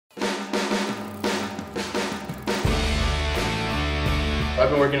I've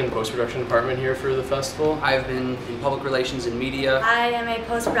been working in the post-production department here for the festival. I've been in public relations and media. I am a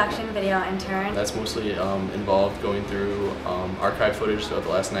post-production video intern. That's mostly involved going through archive footage throughout the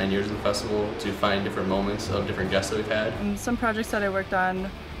last 9 years of the festival to find different moments of different guests that we've had. Some projects that I worked on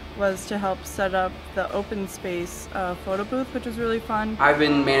was to help set up the open space photo booth, which was really fun. I've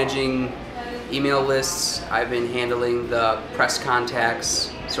been managing email lists. I've been handling the press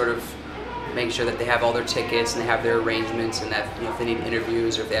contacts, sort of making sure that they have all their tickets and they have their arrangements, and that if they need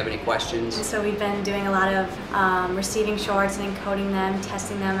interviews or if they have any questions. And so we've been doing a lot of receiving shorts and encoding them,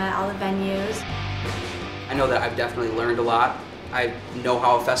 testing them at all the venues. I know that I've definitely learned a lot. I know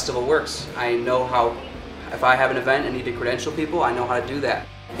how a festival works. I know how, if I have an event and need to credential people, I know how to do that.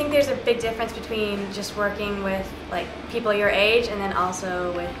 I think there's a big difference between just working with people your age and then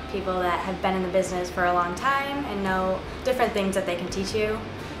also with people that have been in the business for a long time and know different things that they can teach you.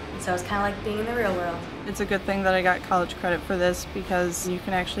 And so it's kind of like being in the real world. It's a good thing that I got college credit for this because you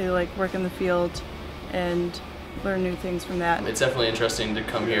can actually work in the field and learn new things from that. It's definitely interesting to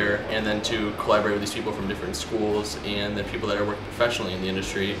come here and then to collaborate with these people from different schools and then people that are working professionally in the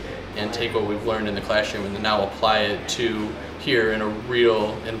industry and take what we've learned in the classroom and then now apply it to here in a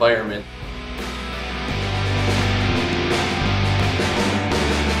real environment.